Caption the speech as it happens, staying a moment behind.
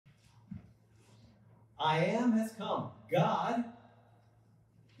I am has come. God,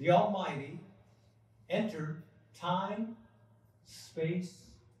 the Almighty, entered time, space,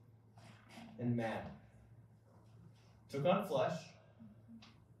 and matter. Took on flesh.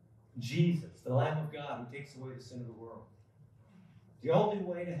 Jesus, the Lamb of God who takes away the sin of the world. The only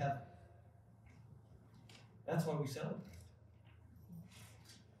way to heaven. That's why we celebrate.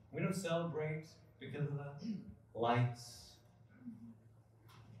 We don't celebrate because of the lights,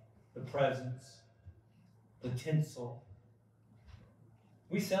 the presents, the tinsel.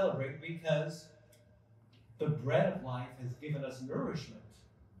 We celebrate because the bread of life has given us nourishment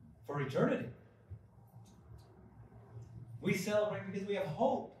for eternity. We celebrate because we have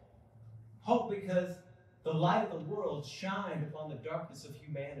hope. Hope because the light of the world shined upon the darkness of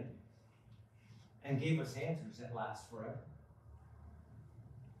humanity and gave us answers that last forever.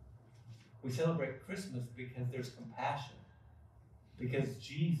 We celebrate Christmas because there's compassion. Because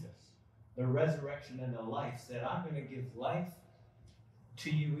Jesus, the resurrection and the life, said, I'm going to give life to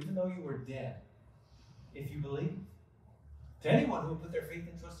you even though you were dead, if you believe. To anyone who will put their faith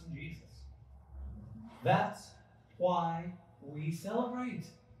and trust in Jesus. That's why we celebrate.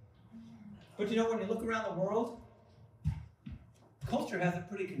 But you know, when you look around the world, culture has it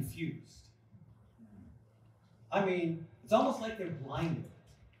pretty confused. I mean, it's almost like they're blinded.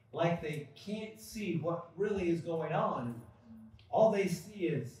 Like they can't see what really is going on. All they see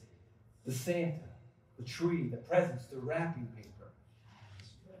is the Santa, the tree, the presents, the wrapping paper.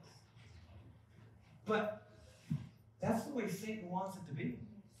 But that's the way Satan wants it to be.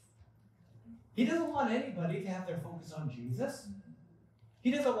 He doesn't want anybody to have their focus on Jesus.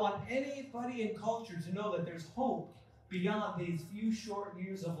 He doesn't want anybody in culture to know that there's hope beyond these few short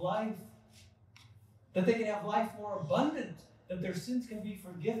years of life. That they can have life more abundant, that their sins can be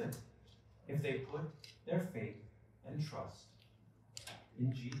forgiven if they put their faith and trust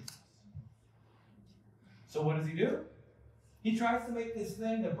in Jesus. So what does he do? He tries to make this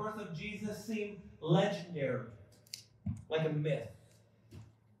thing, the birth of Jesus, seem legendary, like a myth.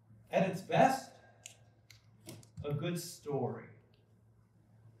 At its best, a good story.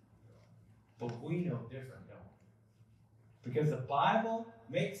 But we know different, don't we? Because the Bible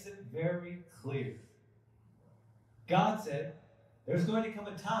makes it very clear. God said, there's going to come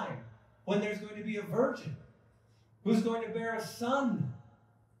a time when there's going to be a virgin who's going to bear a son,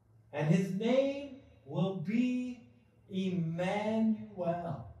 and his name will be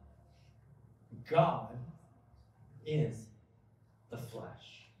Immanuel. God in the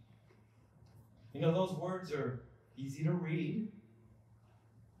flesh. You know, those words are easy to read.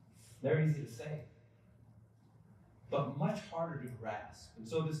 They're easy to say. But much harder to grasp. And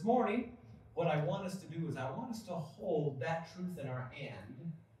so this morning, what I want us to do is I want us to hold that truth in our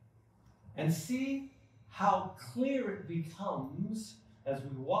hand and see how clear it becomes as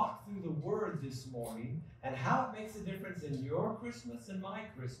we walk through the Word this morning and how it makes a difference in your Christmas and my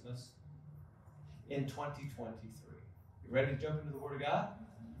Christmas in 2023. You ready to jump into the Word of God?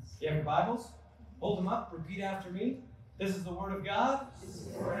 You have your Bibles? Hold them up. Repeat after me. This is the Word of God.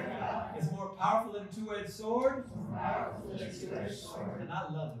 It's more powerful than a two-edged sword. And I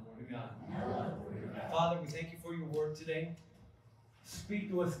love the Word of God. Father, we thank you for your Word today. Speak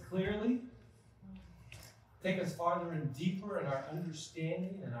to us clearly. Take us farther and deeper in our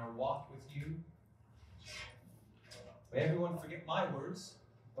understanding and our walk with you. May everyone forget my words,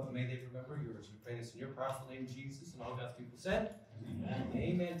 but may they remember yours. We pray this in your powerful name, Jesus, and all God's people said. Amen.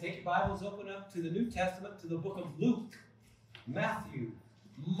 Amen. Take your Bibles, open up to the New Testament, to the book of Luke, Matthew,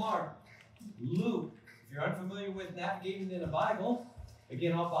 Mark, Luke. If you're unfamiliar with navigating in a Bible,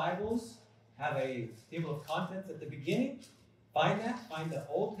 again, all Bibles have a table of contents at the beginning. Find that. Find the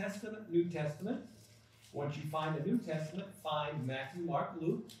Old Testament, New Testament. Once you find the New Testament, find Matthew, Mark,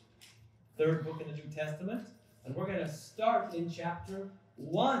 Luke, third book in the New Testament. And we're going to start in chapter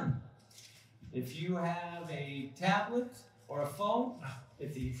 1. If you have a tablet or a phone,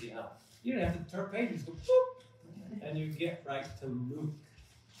 it's easy enough. You don't have to turn pages, go boop, and you get right to Luke.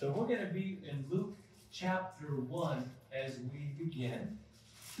 So we're going to be in Luke chapter 1 as we begin.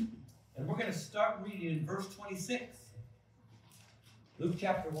 And we're going to start reading in verse 26. Luke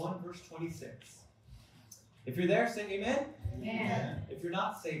chapter 1, verse 26. If you're there, say amen. Amen. If you're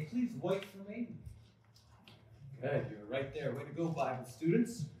not, say, please wait for me. Good, you're right there. Way to go, Bible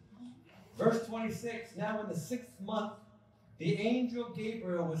students. Verse 26, now in the 6th month, the angel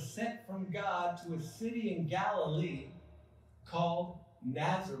Gabriel was sent from God to a city in Galilee called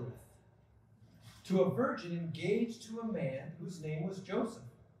Nazareth, to a virgin engaged to a man whose name was Joseph,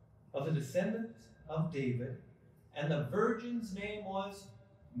 of the descendants of David, and the virgin's name was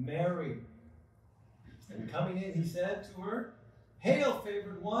Mary. And coming in, he said to her, "Hail,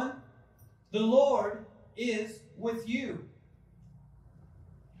 favored one, the Lord is with you."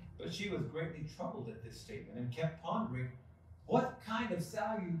 But she was greatly troubled at this statement and kept pondering what kind of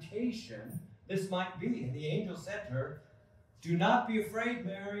salutation this might be. And the angel said to her, "Do not be afraid,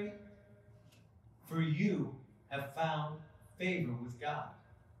 Mary, for you have found favor with God.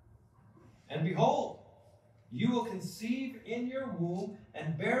 And behold, you will conceive in your womb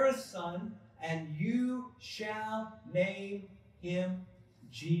and bear a son, and you shall name him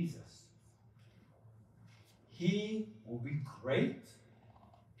Jesus. He will be great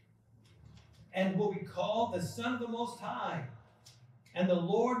and will be called the Son of the Most High. And the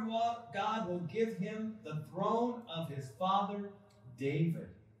Lord God will give him the throne of his father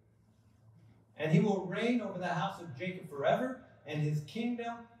David. And he will reign over the house of Jacob forever, and his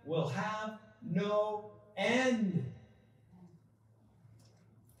kingdom will have no end."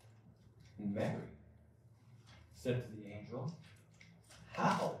 And Mary said to the angel,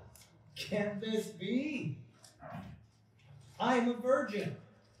 "How can this be? I am a virgin."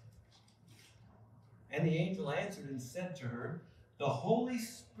 And the angel answered and said to her, "The Holy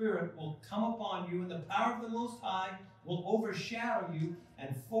Spirit will come upon you, and the power of the Most High will overshadow you,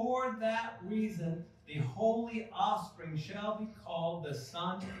 and for that reason the holy offspring shall be called the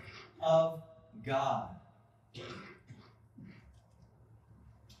Son of God.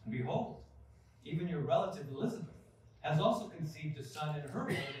 And behold, even your relative Elizabeth has also conceived a son in her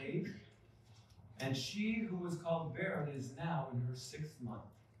old age, and she who was called barren is now in her 6th month.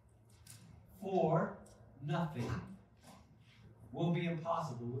 For nothing will be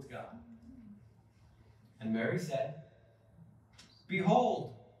impossible with God." And Mary said,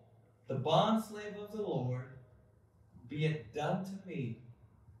 "Behold, the bondslave of the Lord, be it done to me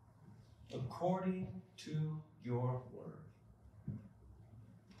according to your word."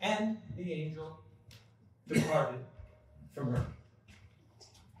 And the angel departed from her.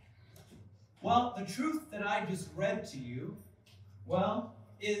 Well, the truth that I just read to you, well,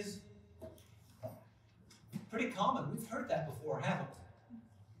 is pretty common. We've heard that before, haven't we?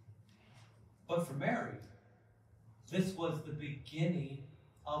 But for Mary, this was the beginning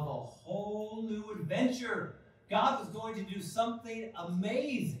of a whole new adventure. God was going to do something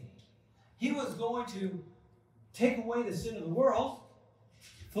amazing. He was going to take away the sin of the world,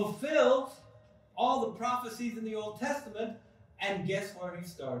 fulfill all the prophecies in the Old Testament, and guess where he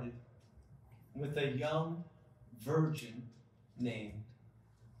started? With a young virgin named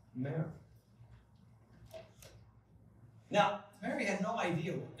Mary. Now, Mary had no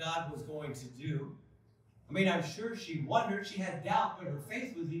idea what God was going to do. I mean, I'm sure she wondered, she had doubt, but her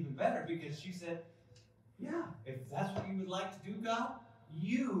faith was even better because she said, "Yeah, if that's what you would like to do, God,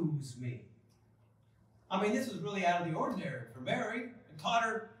 use me." I mean, this was really out of the ordinary for Mary and caught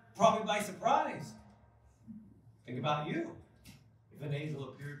her probably by surprise. Think about you. If an angel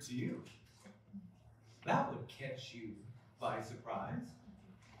appeared to you, that would catch you by surprise.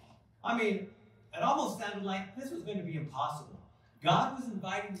 I mean, it almost sounded like this was going to be impossible. God was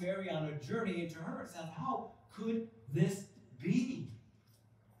inviting Mary on a journey into her. It said, how could this be?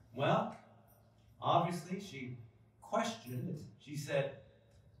 Well, obviously she questioned it. She said,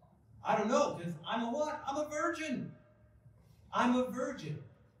 "I don't know, because I'm a what? I'm a virgin. I'm a virgin."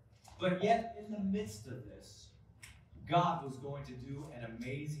 But yet, in the midst of this, God was going to do an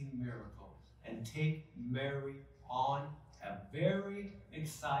amazing miracle and take Mary on a very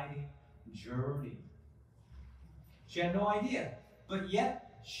exciting journey. She had no idea, but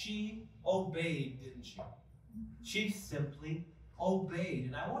yet she obeyed, didn't she? She simply obeyed.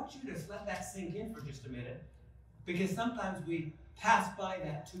 And I want you to let that sink in for just a minute, because sometimes we pass by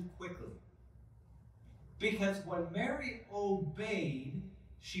that too quickly. Because when Mary obeyed,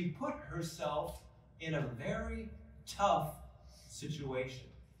 she put herself in a very tough situation.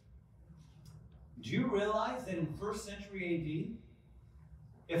 Do you realize that in 1st century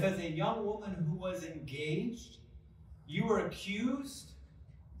AD, if as a young woman who was engaged, you were accused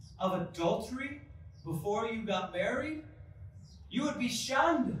of adultery before you got married, you would be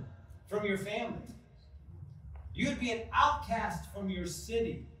shunned from your family. You would be an outcast from your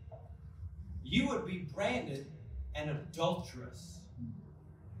city. You would be branded an adulteress.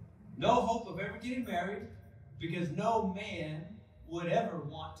 No hope of ever getting married, because no man would ever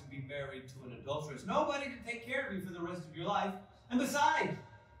want to be married to an adulteress. Nobody to take care of you for the rest of your life. And besides,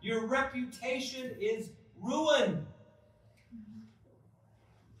 your reputation is ruined.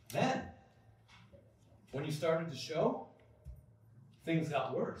 Then, when you started to show, things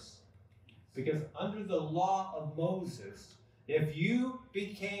got worse. Because under the law of Moses, if you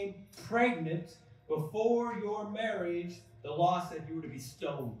became pregnant before your marriage, the law said you were to be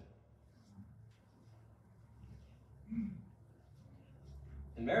stoned.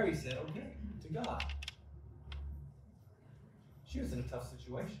 And Mary said, okay, to God. She was in a tough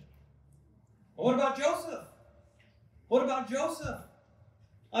situation. Well, what about Joseph? What about Joseph?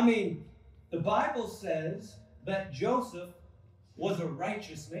 I mean, the Bible says that Joseph was a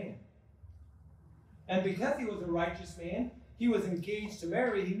righteous man. And because he was a righteous man, he was engaged to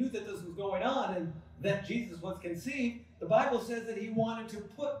Mary. He knew that this was going on and that Jesus was conceived. The Bible says that he wanted to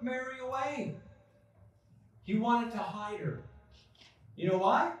put Mary away. He wanted to hide her. You know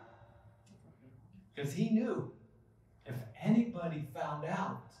why? Because he knew if anybody found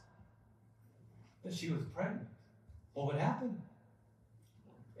out that she was pregnant, what would happen?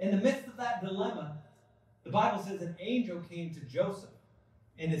 In the midst of that dilemma, the Bible says an angel came to Joseph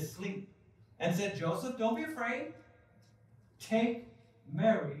in his sleep and said, Joseph, don't be afraid. Take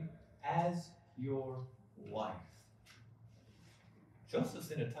Mary as your wife.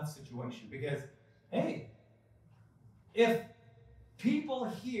 Joseph's in a tough situation because, hey, if people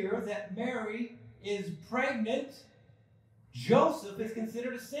hear that Mary is pregnant, Joseph is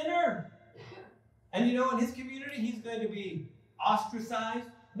considered a sinner. And you know, in his community, he's going to be ostracized.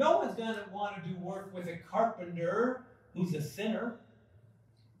 No one's going to want to do work with a carpenter who's a sinner.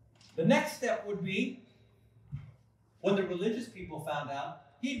 The next step would be, when the religious people found out,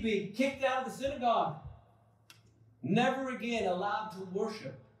 he'd be kicked out of the synagogue. Never again allowed to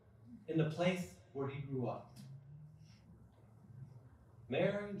worship in the place where he grew up.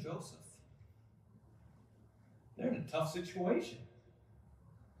 Mary and Joseph, they're in a tough situation.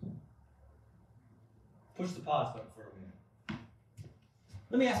 Push the pause button for a minute.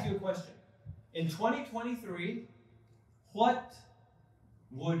 Let me ask you a question. In 2023, what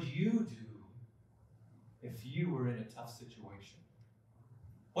would you do if you were in a tough situation?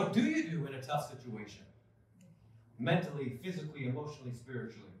 What do you do in a tough situation? Mentally, physically, emotionally,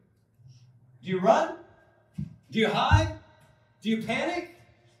 spiritually. Do you run? Do you hide? Do you panic?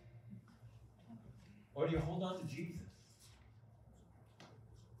 Or do you hold on to Jesus?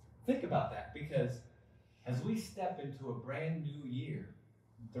 Think about that, because as we step into a brand new year,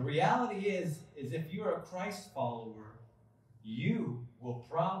 the reality is if you're a Christ follower, you will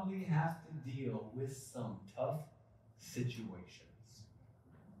probably have to deal with some tough situations.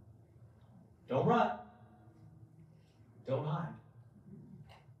 Don't run. Don't hide.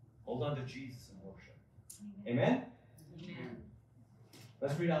 Hold on to Jesus and worship. Amen? Amen.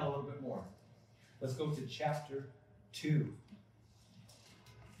 Let's read out a little bit more. Let's go to chapter 2.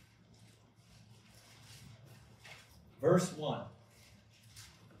 Verse 1.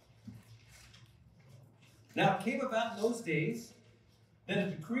 Now it came about in those days that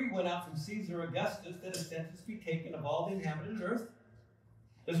a decree went out from Caesar Augustus that a census be taken of all the inhabited earth.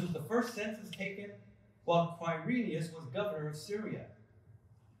 This was the first census taken while Quirinius was governor of Syria.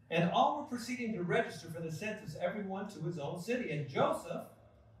 And all were proceeding to register for the census, everyone to his own city. And Joseph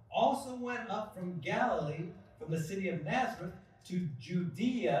also went up from Galilee, from the city of Nazareth, to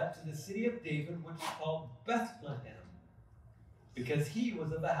Judea, to the city of David, which is called Bethlehem, because he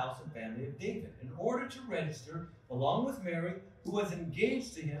was of the house and family of David, in order to register along with Mary, who was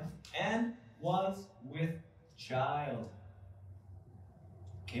engaged to him and was with child.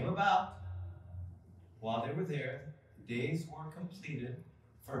 Came about, while they were there, the days were completed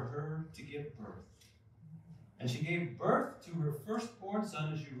for her to give birth. And she gave birth to her firstborn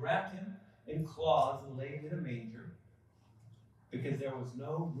son, and she wrapped him in cloths and laid him in a manger, because there was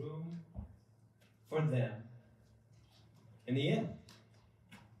no room for them in the inn.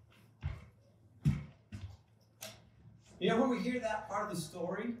 You know, when we hear that part of the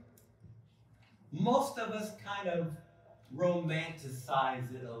story, most of us kind of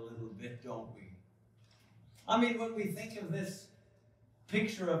romanticize it a little bit, don't we? I mean, when we think of this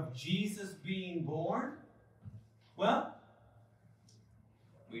picture of Jesus being born, well,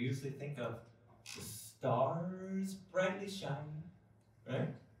 we usually think of the stars brightly shining, right?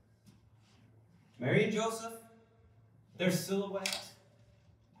 Mary and Joseph, their silhouette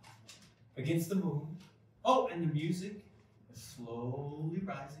against the moon. Oh, and the music is slowly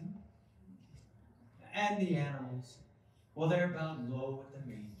rising. And the animals, well, they're bowed low at the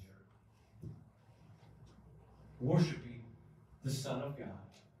manger, worshiping the Son of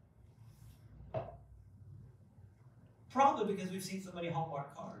God. Probably because we've seen so many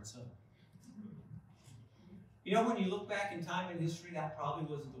Hallmark cards. So, you know, when you look back in time and history, that probably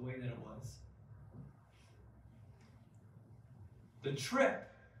wasn't the way that it was. The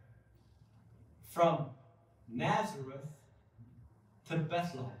trip from Nazareth to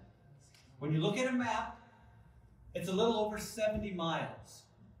Bethlehem, when you look at a map, it's a little over 70 miles.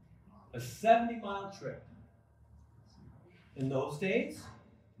 A 70-mile trip. In those days,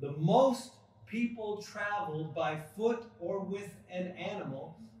 the most people traveled by foot or with an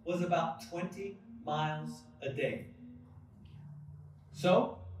animal was about 20 miles a day.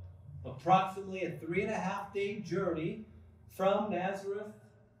 So, approximately a 3.5-day journey from Nazareth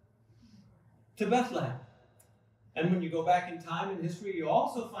to Bethlehem. And when you go back in time in history, you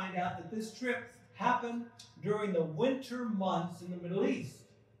also find out that this trip happened during the winter months in the Middle East.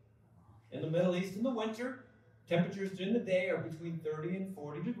 In the Middle East in the winter, temperatures during the day are between 30 and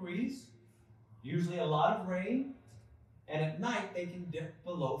 40 degrees, usually a lot of rain, and at night they can dip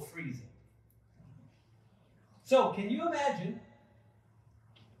below freezing. So, can you imagine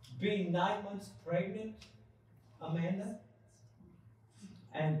being 9 months pregnant, Amanda,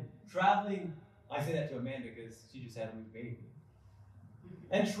 and traveling? I say that to Amanda because she just had a new baby.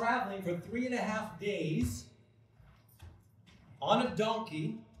 And traveling for 3.5 days on a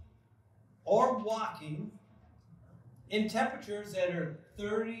donkey or walking in temperatures that are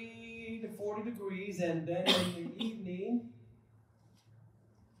 30 to 40 degrees, and then in the evening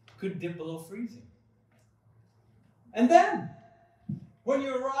could dip below freezing. And then, when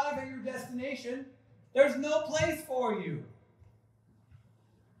you arrive at your destination, there's no place for you.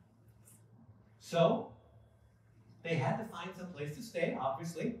 So, they had to find some place to stay,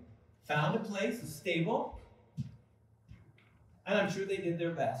 obviously. Found a place, a stable. And I'm sure they did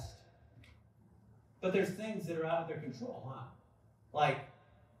their best. But there's things that are out of their control, huh? Like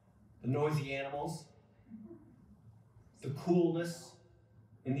the noisy animals, the coolness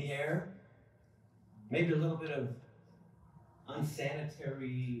in the air, maybe a little bit of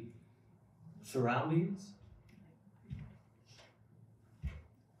unsanitary surroundings.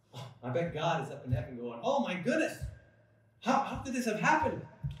 I bet God is up in heaven going, oh my goodness, how could this have happened?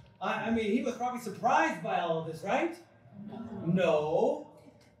 I mean, he was probably surprised by all of this, right? No,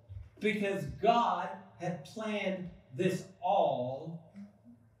 because God had planned this all.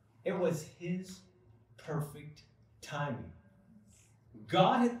 It was his perfect timing.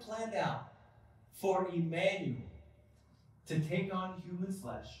 God had planned out for Immanuel to take on human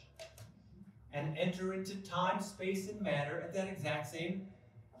flesh and enter into time, space, and matter at that exact same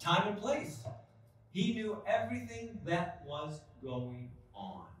time and place. He knew everything that was going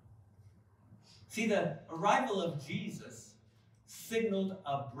on. See, the arrival of Jesus signaled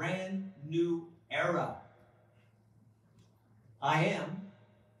a brand new era. I am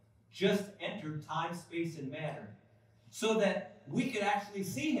just entered time, space, and matter so that we could actually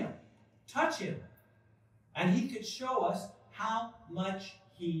see him, touch him, and he could show us how much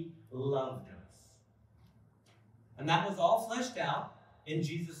he loved us. And that was all fleshed out in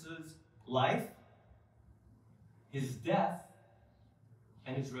Jesus' life, his death,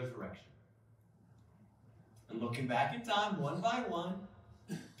 and his resurrection. And looking back in time, one by one,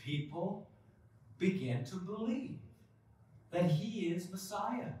 people began to believe that he is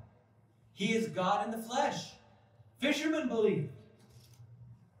Messiah. He is God in the flesh. Fishermen believed.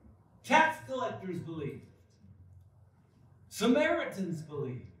 Tax collectors believed. Samaritans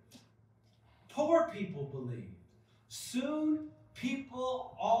believed. Poor people believed. Soon,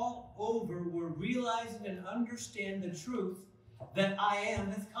 people all over were realizing and understand the truth that I am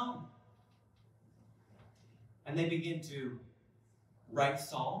has come. And they begin to write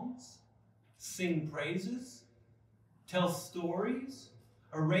songs, sing praises, tell stories,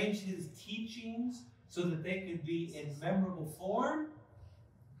 arrange his teachings so that they could be in memorable form.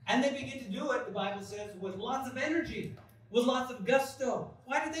 And they begin to do it, the Bible says, with lots of energy, with lots of gusto.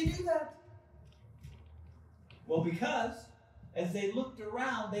 Why did they do that? Well, because as they looked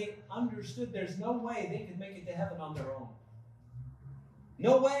around, they understood there's no way they could make it to heaven on their own.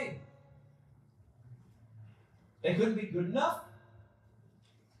 No way. They couldn't be good enough.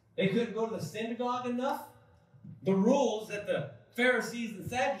 They couldn't go to the synagogue enough. The rules that the Pharisees and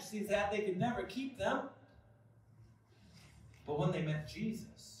Sadducees had, they could never keep them. But when they met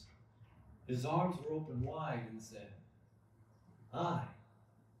Jesus, his arms were open wide and said, I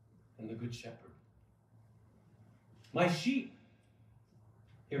am the good shepherd. My sheep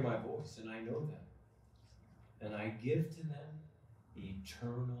hear my voice, and I know them. And I give to them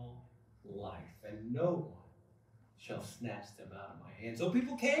eternal life, and no one shall snatch them out of my hand. So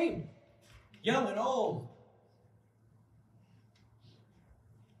people came, young and old.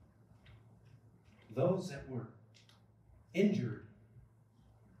 Those that were injured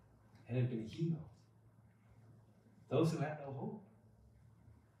and had been healed. Those who had no hope.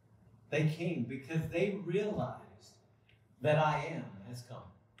 They came because they realized that I am has come.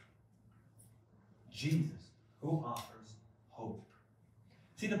 Jesus, who offers hope.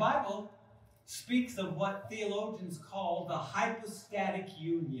 See, the Bible speaks of what theologians call the hypostatic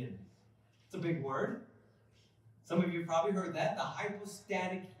union. It's a big word. Some of you have probably heard that, the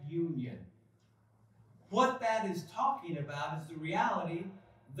hypostatic union. What that is talking about is the reality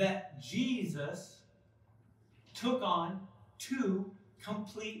that Jesus took on two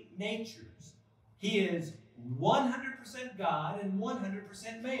complete natures. He is 100% God and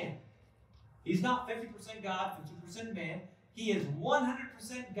 100% man. He's not 50% God, 50% man. He is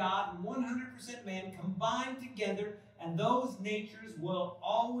 100% God and 100% man combined together, and those natures will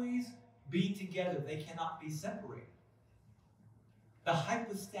always be together. They cannot be separated. The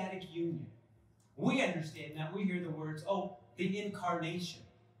hypostatic union. We understand that. We hear the words, oh, the incarnation.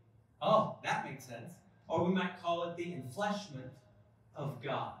 Oh, that makes sense. Or we might call it the enfleshment of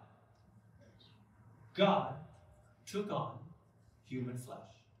God. God took on human flesh.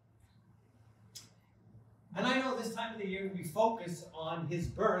 And I know this time of the year we focus on his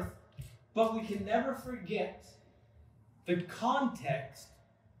birth, but we can never forget the context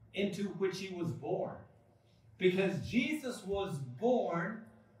into which he was born. Because Jesus was born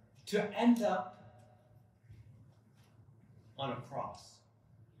to end up on a cross.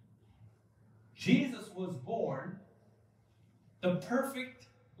 Jesus was born, the perfect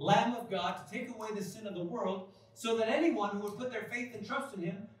Lamb of God, to take away the sin of the world, so that anyone who would put their faith and trust in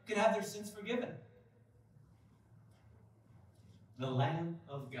him could have their sins forgiven. The Lamb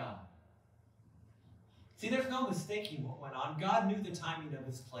of God. See, there's no mistaking what went on. God knew the timing of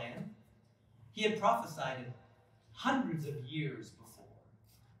his plan. He had prophesied it hundreds of years before.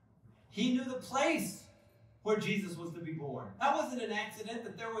 He knew the place where Jesus was to be born. That wasn't an accident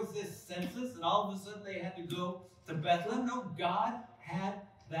that there was this census and all of a sudden they had to go to Bethlehem. No, God had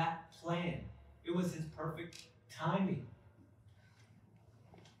that plan. It was his perfect timing.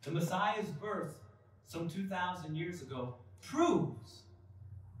 The Messiah's birth some 2,000 years ago proves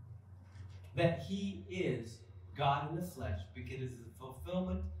that he is God in the flesh, because it is the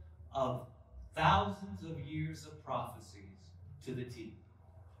fulfillment of thousands of years of prophecies to the T.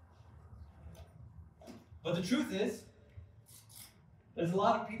 But the truth is, there's a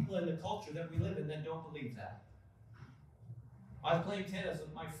lot of people in the culture that we live in that don't believe that. I was playing tennis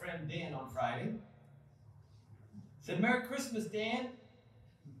with my friend Dan on Friday. I said, "Merry Christmas, Dan."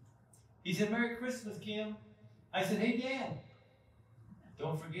 He said, "Merry Christmas, Kim." I said, "Hey, Dan,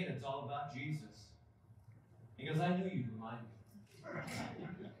 don't forget it's all about Jesus." He goes, "I knew you'd remind me."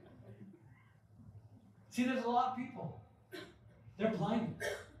 See, there's a lot of people. They're blinded.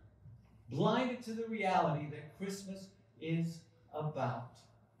 Blinded to the reality that Christmas is about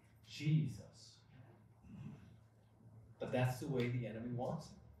Jesus. But that's the way the enemy wants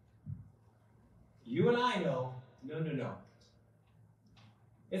it. You and I know, no.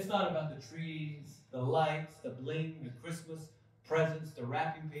 It's not about the trees, the lights, the bling, the Christmas presents, the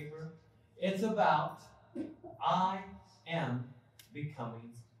wrapping paper. It's about, I am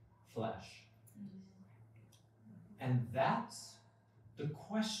becoming flesh. And that's the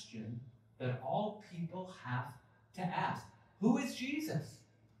question that all people have to ask. Who is Jesus?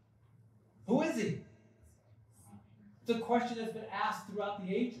 Who is he? It's a question that's been asked throughout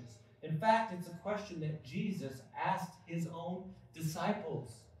the ages. In fact, it's a question that Jesus asked his own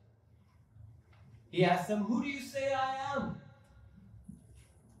disciples. He asked them, "Who do you say I am?"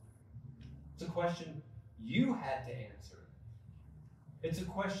 It's a question you had to answer. It's a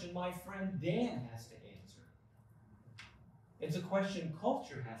question my friend Dan has to answer. It's a question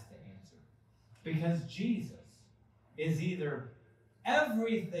culture has to answer. Because Jesus is either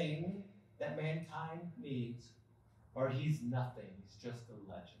everything that mankind needs, or he's nothing. He's just a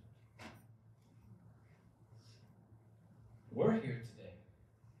legend. We're here today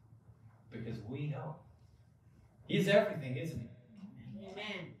because we know he's everything, isn't he?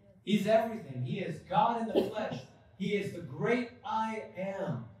 Amen. He's everything. He is God in the flesh. He is the great I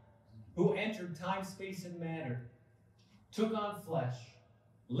am, who entered time, space, and matter, took on flesh,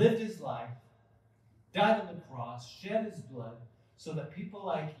 lived his life, died on the cross, shed his blood, so that people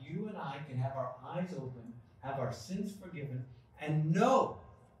like you and I can have our eyes open, have our sins forgiven, and know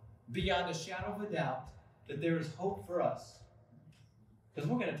beyond a shadow of a doubt that there is hope for us. Because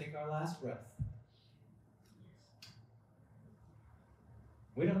we're going to take our last breath.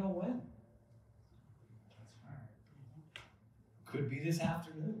 We don't know when. Could be this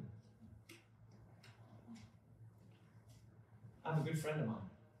afternoon. I have a good friend of mine,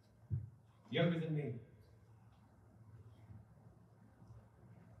 younger than me.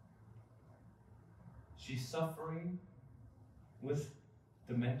 She's suffering with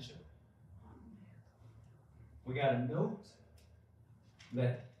dementia. We got a note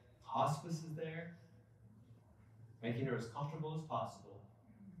that hospice is there, making her as comfortable as possible,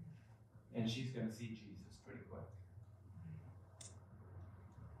 and she's going to see Jesus pretty quick.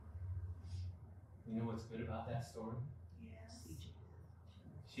 You know what's good about that story? Yes.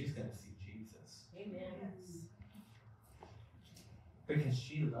 She's going to see Jesus. Amen. Because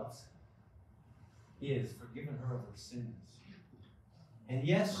she loves him. He has forgiven her of her sins. And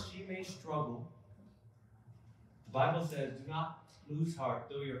yes, she may struggle. The Bible says, do not lose heart.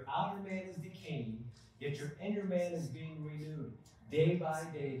 Though your outer man is decaying, yet your inner man is being renewed day by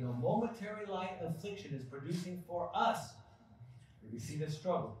day. No momentary light affliction is producing for us. We see the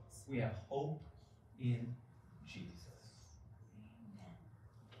struggle. We have hope in Jesus.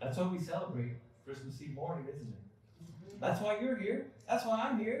 That's why we celebrate Christmas Eve morning, isn't it? That's why you're here. That's why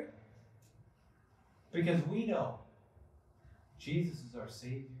I'm here. Because we know Jesus is our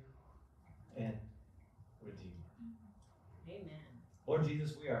Savior and Redeemer. Amen. Lord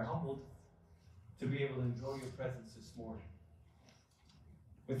Jesus, we are humbled to be able to enjoy your presence this morning.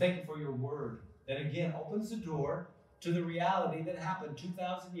 We thank you for your word that again opens the door to the reality that happened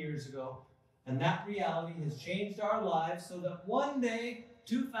 2,000 years ago. And that reality has changed our lives so that one day,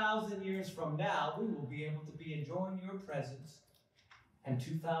 2,000 years from now, we will be able to be enjoying your presence. And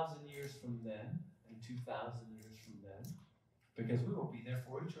 2,000 years from then, and 2,000 years from then, because we will be there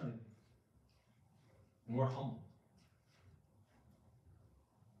for eternity. And we're humbled.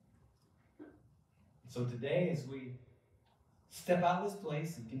 So today, as we step out of this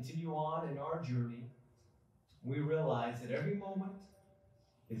place and continue on in our journey, we realize that every moment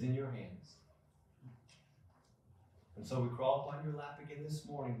is in your hands. And so we crawl upon your lap again this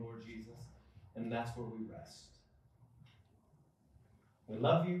morning, Lord Jesus, and that's where we rest. We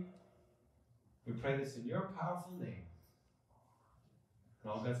love you. We pray this in your powerful name.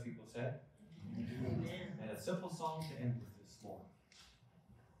 And all God's people said, Amen. And a simple song to end with this morning.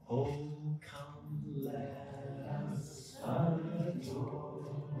 Oh, come, let us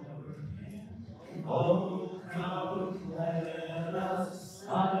adore him. Oh, come, let us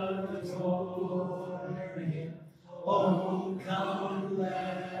adore him. Oh, come,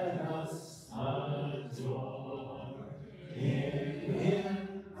 let us adore him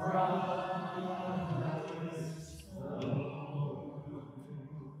in Christ the Lord.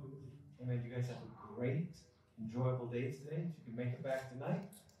 Amen. You guys have a great, enjoyable day today. If you can make it back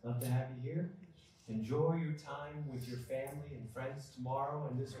tonight, love to have you here. Enjoy your time with your family and friends tomorrow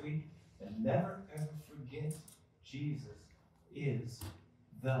and this week. And never, ever forget, Jesus is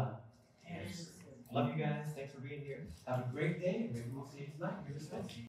the answer. Love you guys. Thanks for being here. Have a great day, and maybe we'll see you tonight.